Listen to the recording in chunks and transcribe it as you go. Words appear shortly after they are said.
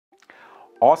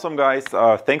Awesome, guys.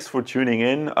 Thanks for tuning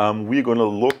in. We're going to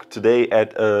look today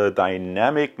at a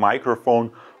dynamic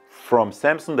microphone from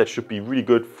Samson that should be really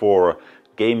good for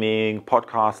gaming,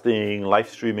 podcasting, live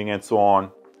streaming, and so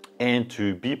on. And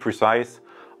to be precise,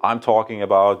 I'm talking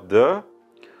about the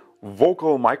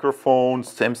vocal microphone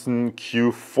Samson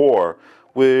Q4,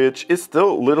 which is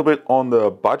still a little bit on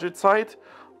the budget side,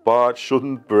 but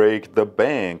shouldn't break the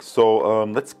bank. So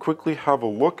let's quickly have a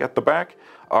look at the back.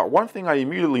 One thing I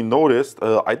immediately noticed,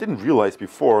 I didn't realize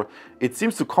before, it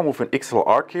seems to come with an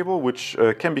XLR cable, which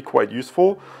can be quite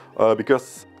useful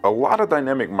because a lot of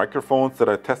dynamic microphones that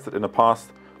I tested in the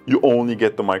past, you only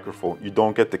get the microphone, you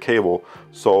don't get the cable.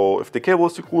 So if the cable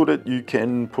is included, you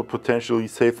can potentially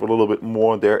save a little bit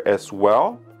more there as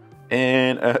well.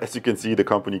 And as you can see, the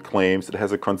company claims it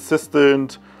has a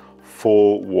consistent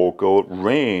full vocal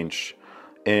range.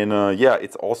 And yeah,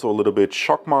 it's also a little bit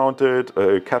shock mounted.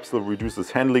 Capsule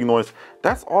reduces handling noise.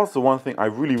 That's also one thing I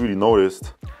really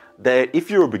noticed, that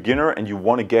if you're a beginner and you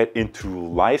want to get into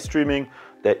live streaming,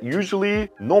 that usually,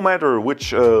 no matter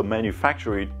which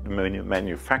manufacturer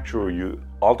you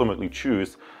ultimately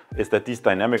choose, is that these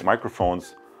dynamic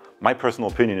microphones, my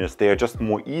personal opinion is they are just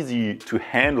more easy to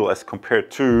handle as compared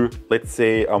to, let's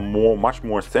say, a much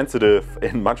more sensitive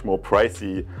and much more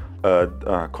pricey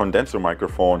condenser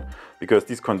microphone, because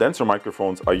these condenser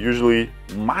microphones are usually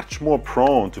much more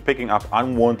prone to picking up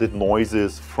unwanted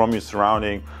noises from your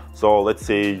surrounding. So let's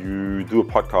say you do a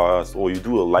podcast or you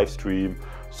do a live stream,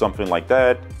 something like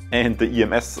that, and the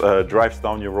EMS drives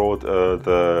down your road.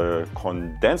 The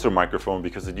condenser microphone,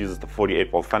 because it uses the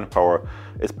 48-volt fan power,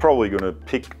 is probably going to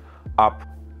pick up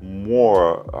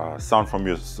more sound from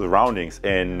your surroundings.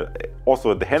 And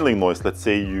also the handling noise, let's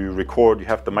say you record, you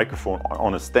have the microphone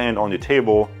on a stand on your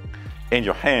table and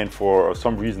your hand for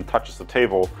some reason touches the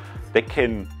table, that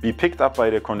can be picked up by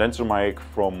the condenser mic,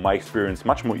 from my experience,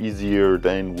 much more easier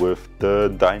than with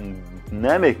the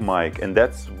dynamic mic. And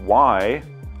that's why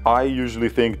I usually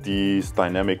think these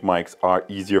dynamic mics are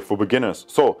easier for beginners.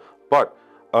 So, but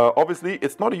obviously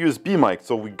it's not a USB mic,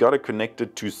 so we gotta connect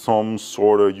it to some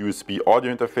sort of USB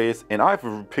audio interface. And I've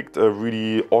picked a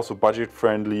really also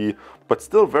budget-friendly, but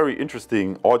still very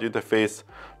interesting audio interface,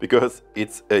 because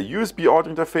it's a USB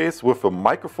audio interface with a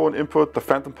microphone input, the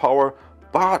phantom power,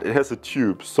 but it has a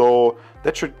tube. So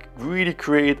that should really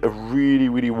create a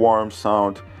really warm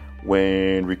sound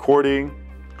when recording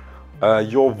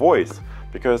your voice.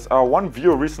 Because one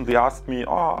viewer recently asked me,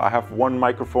 oh, I have one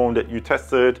microphone that you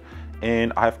tested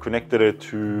and I've connected it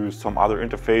to some other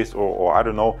interface or I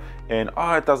don't know, and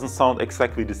it doesn't sound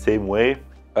exactly the same way.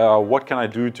 What can I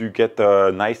do to get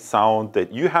the nice sound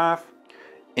that you have?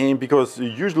 And because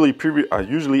usually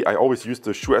I always use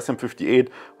the Shure SM58,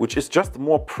 which is just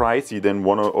more pricey than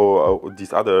one or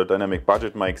these other dynamic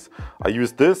budget mics. I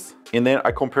use this and then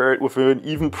I compare it with an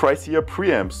even pricier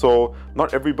preamp. So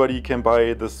not everybody can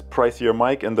buy this pricier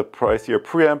mic and the pricier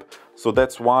preamp. So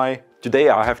that's why today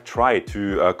I have tried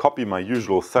to copy my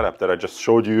usual setup that I just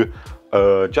showed you,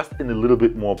 just in a little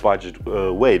bit more budget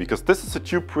way, because this is a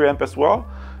tube preamp as well.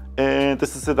 And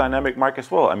this is a dynamic mic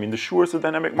as well. I mean, the Shure is a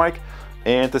dynamic mic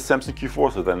and the Samson Q4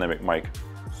 is a dynamic mic.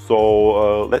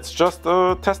 So let's just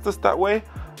test this that way.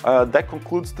 That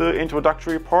concludes the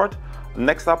introductory part.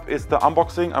 Next up is the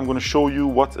unboxing. I'm going to show you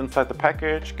what's inside the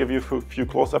package, give you a few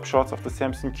close-up shots of the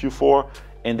Samson Q4.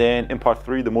 And then in part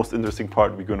 3, the most interesting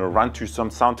part, we're going to run through some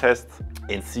sound tests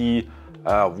and see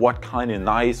what kind of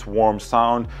nice warm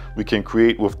sound we can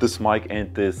create with this mic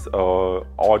and this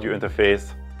audio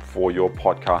interface for your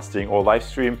podcasting or live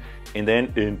stream. And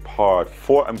then in part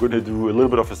 4, I'm going to do a little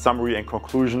bit of a summary and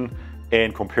conclusion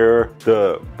and compare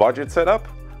the budget setup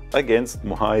against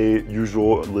my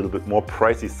usual, a little bit more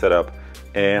pricey setup.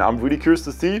 And I'm really curious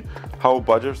to see how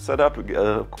budget setup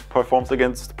performs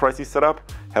against pricey setup.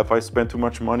 Have I spent too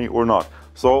much money or not?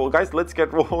 So guys, let's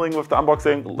get rolling with the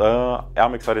unboxing.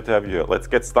 I'm excited to have you here. Let's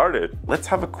get started. Let's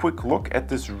have a quick look at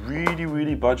this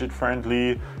really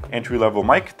budget-friendly entry-level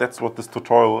mic. That's what this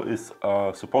tutorial is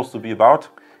supposed to be about.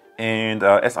 And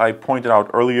as I pointed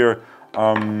out earlier,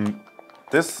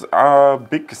 this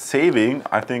big saving,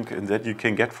 I think, that you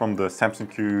can get from the Samson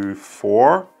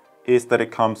Q4 is that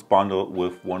it comes bundled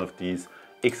with one of these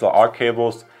XLR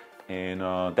cables. And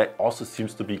that also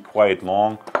seems to be quite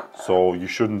long, so you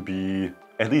shouldn't be,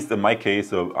 at least in my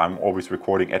case, I'm always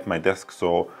recording at my desk,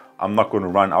 so I'm not going to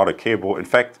run out of cable. In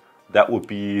fact, that would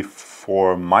be,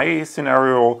 for my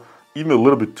scenario, even a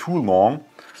little bit too long.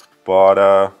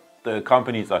 But the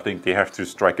companies, I think they have to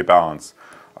strike a balance,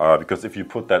 because if you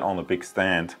put that on a big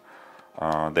stand,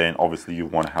 then obviously you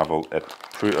want to have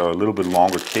a little bit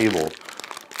longer cable.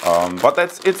 But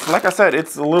it's like I said,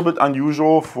 it's a little bit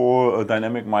unusual for a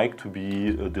dynamic mic to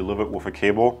be delivered with a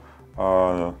cable.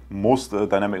 Most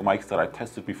dynamic mics that I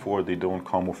tested before, they don't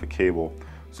come with a cable.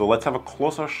 So let's have a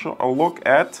closer look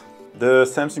at the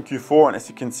Samson Q4, and as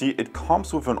you can see, it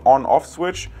comes with an on-off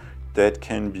switch that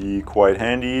can be quite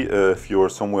handy if you're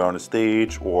somewhere on a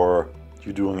stage or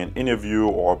you're doing an interview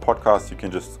or a podcast. You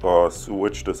can just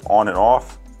switch this on and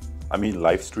off. I mean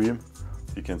live stream.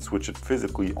 You can switch it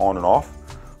physically on and off,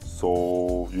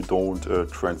 so you don't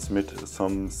transmit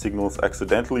some signals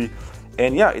accidentally.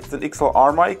 And yeah, it's an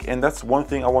XLR mic, and that's one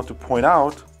thing I want to point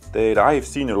out, that I have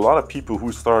seen a lot of people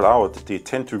who start out, they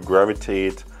tend to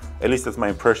gravitate, at least that's my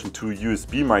impression, to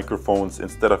USB microphones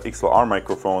instead of XLR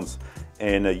microphones.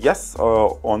 And yes,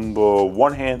 on the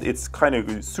one hand, it's kind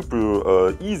of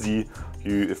super easy.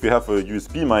 If you have a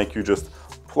USB mic, you just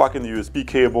plug in the USB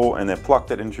cable and then plug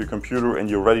that into your computer and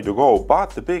you're ready to go.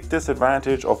 But the big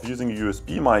disadvantage of using a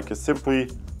USB mic is simply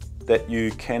that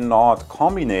you cannot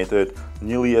combine it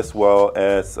nearly as well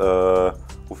as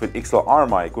with an XLR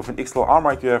mic. With an XLR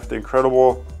mic, you have the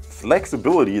incredible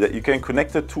flexibility that you can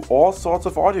connect it to all sorts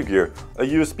of audio gear. A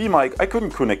USB mic, I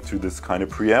couldn't connect to this kind of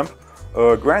preamp.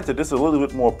 Granted, this is a little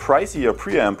bit more pricier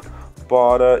preamp,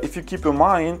 but if you keep in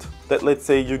mind that, let's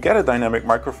say you get a dynamic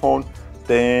microphone,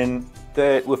 then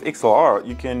that with XLR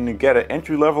you can get an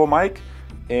entry-level mic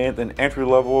and an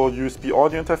entry-level USB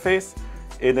audio interface,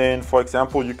 and then, for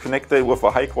example, you connect it with a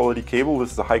high-quality cable.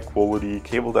 This is a high-quality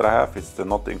cable that I have. It's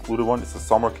not the included one. It's a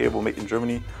summer cable made in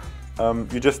Germany.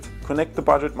 You just connect the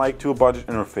budget mic to a budget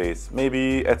interface.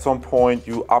 Maybe at some point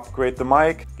you upgrade the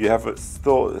mic. You have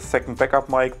still a second backup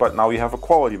mic, but now you have a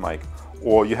quality mic.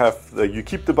 Or you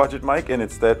keep the budget mic, and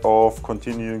instead of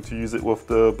continuing to use it with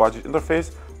the budget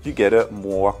interface, you get a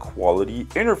more quality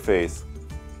interface.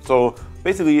 So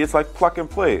basically it's like plug and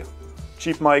play.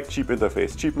 Cheap mic, cheap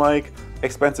interface. Cheap mic,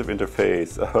 expensive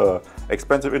interface.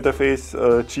 Expensive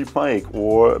interface, cheap mic,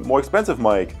 or more expensive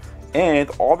mic. And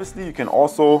obviously you can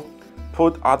also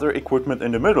put other equipment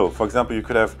in the middle. For example, you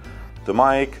could have the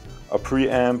mic, a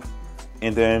preamp,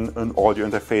 and then an audio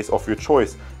interface of your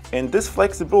choice. And this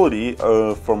flexibility,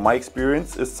 from my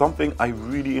experience, is something I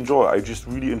really enjoy. I just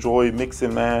really enjoy mix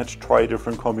and match, try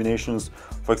different combinations.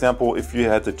 For example, if you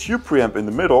had the tube preamp in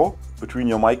the middle between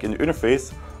your mic and your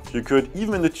interface, you could,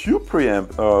 even in the tube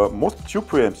preamp, most tube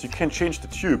preamps, you can change the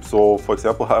tube. So for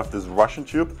example, I have this Russian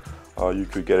tube. You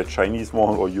could get a Chinese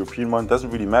one or European one,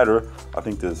 doesn't really matter. I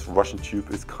think this Russian tube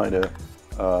is kind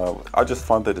of, I just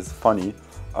found that it's funny.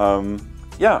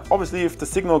 Yeah, obviously if the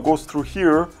signal goes through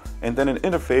here and then an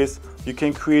interface, you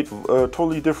can create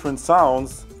totally different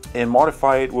sounds and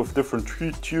modify it with different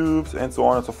tubes and so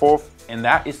on and so forth. And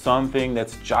that is something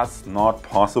that's just not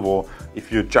possible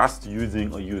if you're just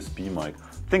using a USB mic.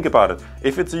 Think about it.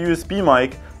 If it's a USB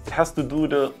mic, it has to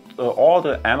do all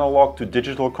the analog to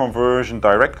digital conversion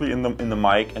directly in the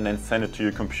mic and then send it to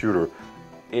your computer.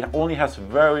 It only has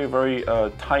very, very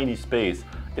tiny space.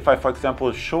 If I, for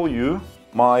example, show you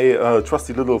my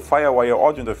trusty little Firewire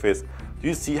audio interface, do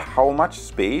you see how much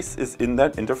space is in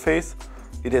that interface?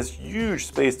 It has huge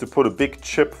space to put a big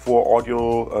chip for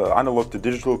audio, analog to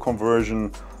digital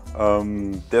conversion.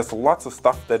 There's lots of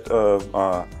stuff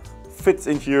that fits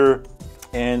in here.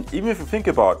 And even if you think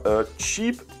about a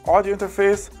cheap audio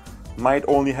interface, might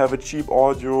only have a cheap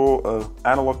audio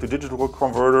analog to digital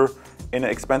converter, and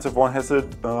an expensive one has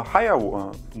a higher,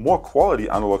 more quality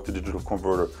analog to digital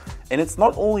converter. And it's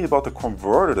not only about the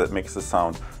converter that makes the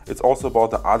sound, it's also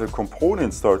about the other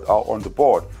components that are on the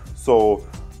board. So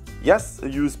yes, a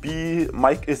USB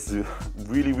mic is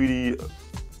really, really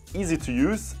easy to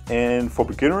use, and for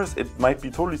beginners it might be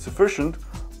totally sufficient,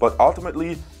 but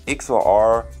ultimately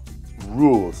XLR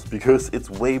rules because it's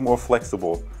way more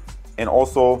flexible. And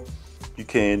also you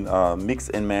can mix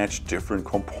and match different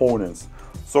components.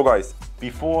 So guys,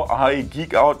 before I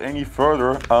geek out any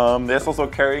further, there's also a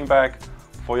carrying bag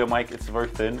for your mic. It's very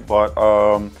thin, but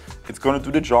it's gonna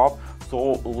do the job.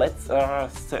 So let's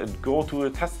go to a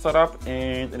test setup,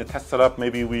 and in the test setup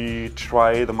maybe we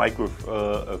try the mic with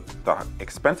the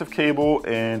expensive cable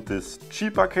and this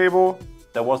cheaper cable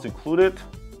that was included.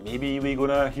 Maybe we're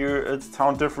gonna hear its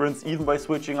sound difference even by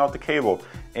switching out the cable.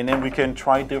 And then we can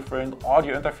try different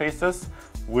audio interfaces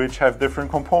which have different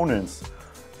components,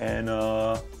 and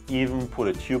even put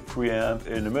a tube preamp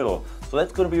in the middle. So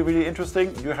that's gonna be really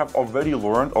interesting. You have already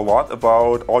learned a lot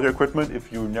about audio equipment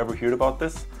if you never heard about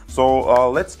this.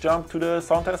 So let's jump to the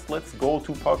sound test. Let's go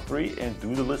to part 3 and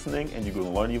do the listening, and you're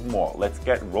gonna learn even more. Let's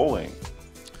get rolling.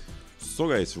 So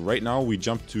guys, right now we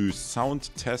jump to sound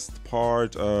test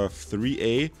part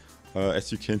 3A,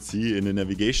 as you can see in the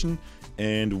navigation.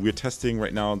 and we're testing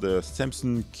right now the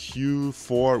Samson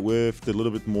Q4 with the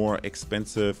little bit more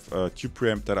expensive tube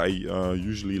preamp that I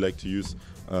usually like to use.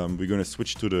 We're gonna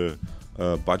switch to the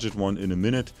budget one in a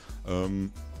minute.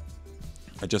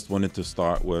 I just wanted to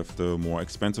start with the more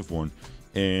expensive one.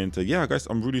 And yeah, guys,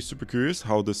 I'm really super curious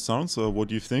how this sounds. What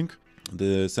do you think?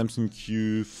 The Samson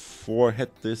Q4 had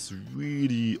this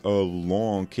really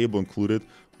long cable included,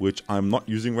 which I'm not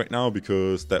using right now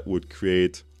because that would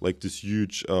create like this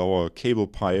huge cable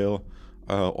pile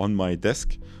on my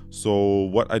desk. So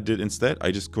what I did instead,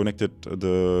 I just connected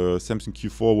the Samson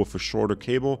Q4 with a shorter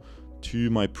cable to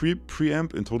my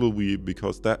preamp. In total,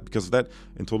 because of that,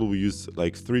 in total we use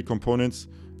like 3 components.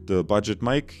 The budget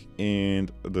mic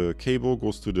and the cable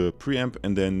goes to the preamp,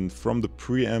 and then from the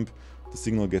preamp the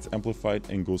signal gets amplified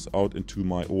and goes out into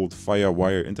my old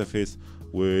FireWire interface,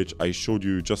 which I showed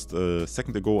you just a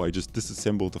second ago. I just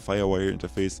disassembled the FireWire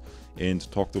interface and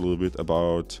talked a little bit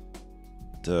about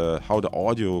how the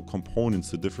audio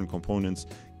components, the different components,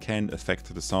 can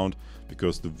affect the sound,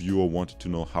 because the viewer wanted to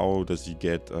know how does he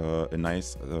get a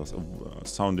nice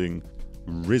sounding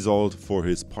result for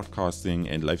his podcasting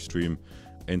and live stream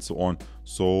and so on.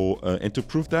 So and to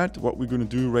prove that, what we're going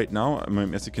to do right now,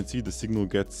 as you can see, the signal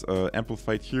gets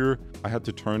amplified here. I had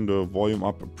to turn the volume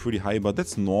up pretty high, but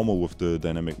that's normal with the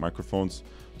dynamic microphones.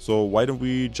 So why don't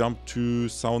we jump to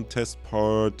sound test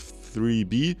part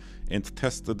 3B and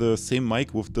test the same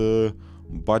mic with the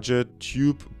budget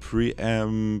tube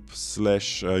preamp /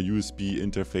 USB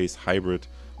interface hybrid.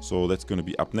 So that's going to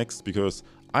be up next, because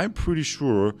I'm pretty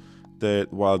sure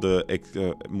that while the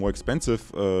more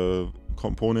expensive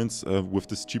components with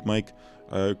this cheap mic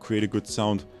create a good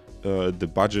sound,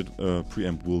 the budget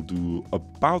preamp will do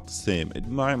about the same. It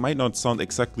might not sound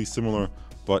exactly similar,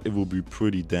 but it will be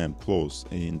pretty damn close,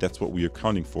 and that's what we are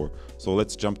counting for. So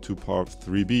let's jump to part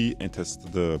 3B and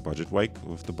test the budget mic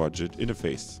with the budget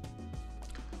interface.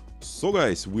 So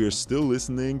guys, we are still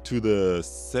listening to the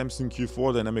Samson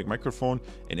Q4 dynamic microphone,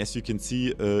 and as you can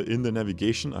see in the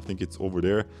navigation, I think it's over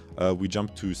there, we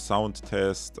jumped to sound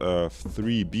test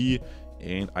 3B,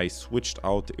 and I switched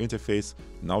out the interface.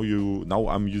 Now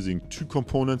I'm using 2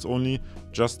 components only,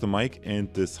 just the mic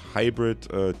and this hybrid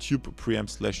tube preamp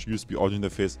 / USB audio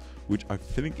interface, which I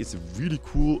think is a really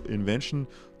cool invention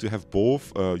to have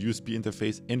both USB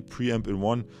interface and preamp in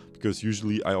one, because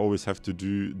usually I always have to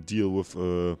deal with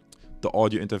the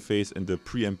audio interface and the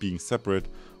preamp being separate,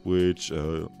 which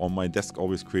on my desk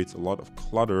always creates a lot of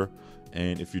clutter.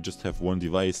 And if you just have one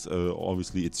device,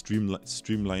 obviously it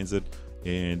streamlines it,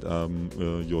 and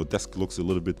your desk looks a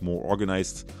little bit more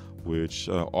organized, which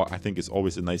I think is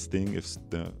always a nice thing.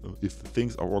 If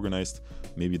things are organized,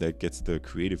 maybe that gets the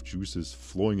creative juices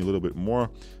flowing a little bit more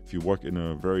if you work in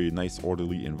a very nice,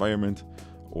 orderly environment.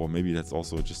 Or maybe that's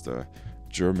also just a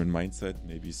German mindset.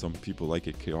 Maybe some people like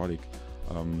it chaotic.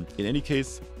 In any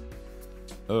case,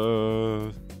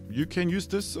 you can use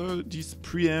these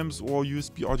preamps or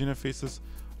USB audio interfaces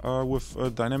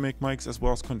with dynamic mics as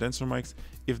well as condenser mics.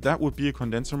 If that would be a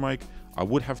condenser mic, I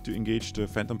would have to engage the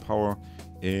phantom power,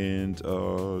 and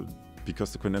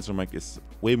because the condenser mic is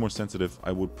way more sensitive,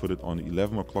 I would put it on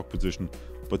 11 o'clock position.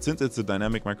 But since it's a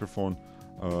dynamic microphone,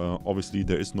 obviously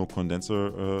there is no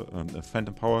condenser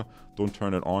phantom power. Don't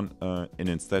turn it on, and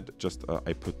instead just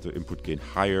I put the input gain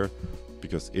higher,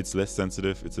 because it's less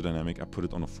sensitive. It's a dynamic. I put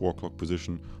it on a 4 o'clock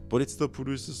position, but it still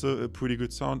produces a pretty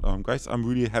good sound. Guys, I'm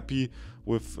really happy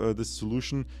with this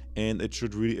solution, and it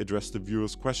should really address the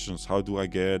viewers' questions. How do I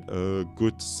get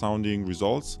good sounding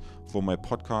results for my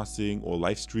podcasting or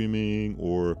live streaming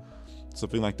or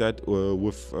something like that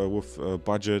with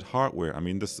budget hardware? I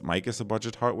mean, this mic is a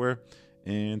budget hardware,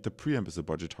 and the preamp is a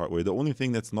budget hardware. The only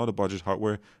thing that's not a budget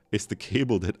hardware is the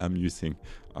cable that I'm using,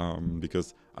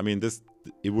 because I mean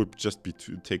it would just be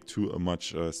take too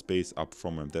much space up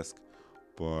from my desk.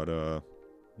 But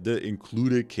the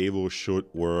included cable should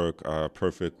work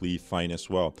perfectly fine as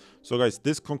well. So guys,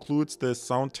 this concludes the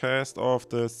sound test of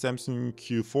the Samson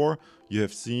Q4. You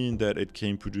have seen that it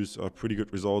can produce pretty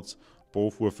good results,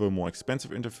 both with a more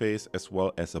expensive interface as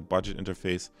well as a budget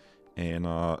interface. And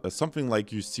something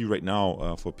like you see right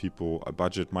now for people, a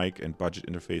budget mic and budget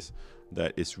interface,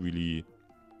 that is really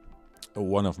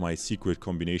one of my secret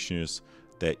combinations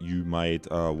that you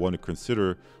might want to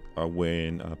consider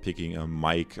when picking a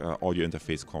mic audio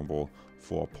interface combo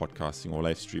for podcasting or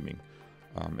live streaming.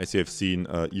 As you have seen,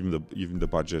 even the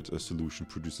budget solution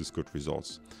produces good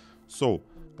results. So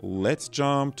let's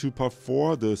jump to part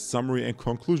 4, the summary and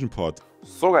conclusion part.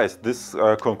 So guys, this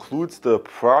concludes the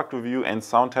product review and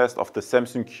sound test of the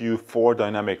Samson Q4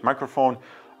 dynamic microphone.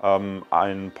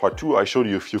 In part 2, I showed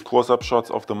you a few close-up shots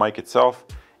of the mic itself,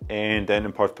 And then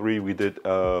in part 3 we did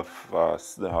a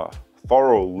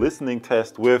thorough listening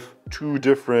test with 2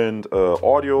 different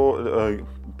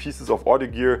pieces of audio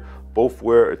gear. Both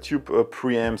were tube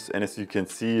preamps, and as you can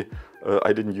see,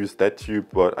 I didn't use that tube,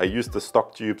 but I used the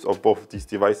stock tubes of both of these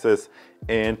devices.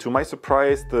 And to my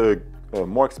surprise, the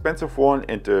more expensive one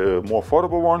and the more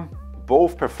affordable one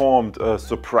both performed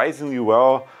surprisingly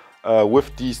well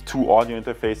with these 2 audio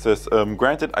interfaces.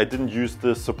 Granted, I didn't use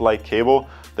the supply cable.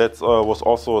 That was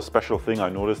also a special thing I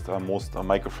noticed. Most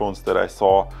microphones that I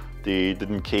saw, they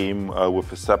didn't came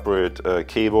with a separate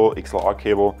cable, XLR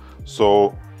cable.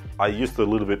 So I used a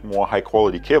little bit more high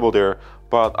quality cable there.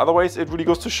 But otherwise, it really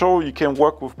goes to show you can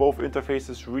work with both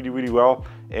interfaces really well.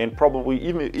 And probably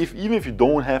even if you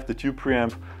don't have the tube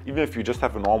preamp, even if you just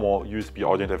have a normal USB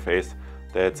audio interface,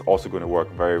 that's also going to work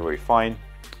very fine.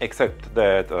 Except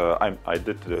that I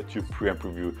did the tube preamp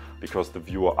review because the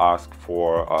viewer asked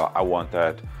for, I want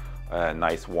that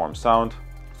nice warm sound.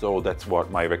 So that's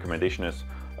what my recommendation is.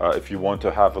 If you want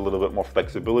to have a little bit more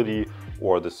flexibility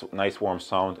or this nice warm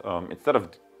sound, instead of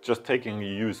just taking a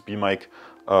USB mic,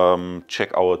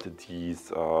 check out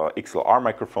these XLR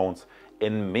microphones,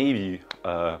 and maybe,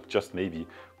 just maybe,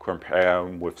 compare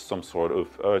them with some sort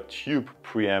of tube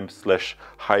preamp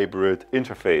 / hybrid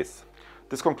interface.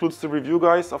 This concludes the review,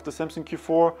 guys, of the Samson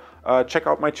Q4. Check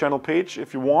out my channel page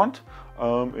if you want,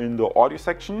 in the audio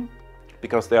section,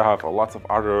 because there I have lots of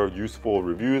other useful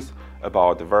reviews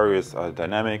about the various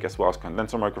dynamic as well as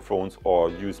condenser microphones or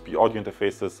USB audio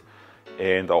interfaces,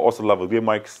 and also lavalier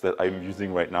mics that I'm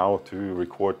using right now to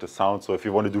record the sound. So if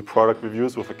you want to do product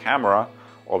reviews with a camera,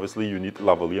 obviously you need a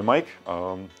lavalier mic,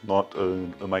 not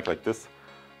a mic like this.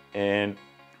 And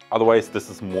otherwise, this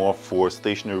is more for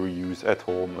stationary use at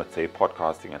home, let's say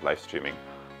podcasting and live streaming.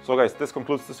 So guys, this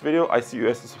concludes this video. I see you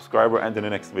as a subscriber, and in the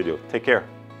next video. Take care.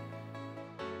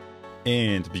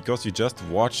 And because you just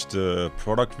watched the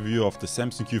product review of the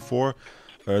Samson Q4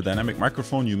 dynamic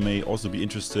microphone, you may also be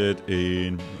interested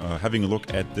in having a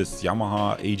look at this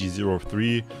Yamaha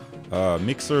AG03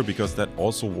 mixer, because that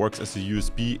also works as a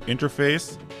USB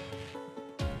interface,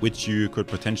 which you could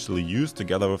potentially use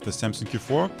together with the Samson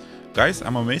Q4. Guys,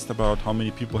 I'm amazed about how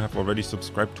many people have already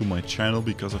subscribed to my channel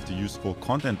because of the useful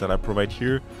content that I provide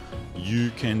here.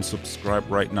 You can subscribe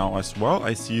right now as well.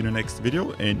 I see you in the next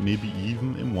video, and maybe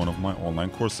even in one of my online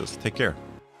courses. Take care.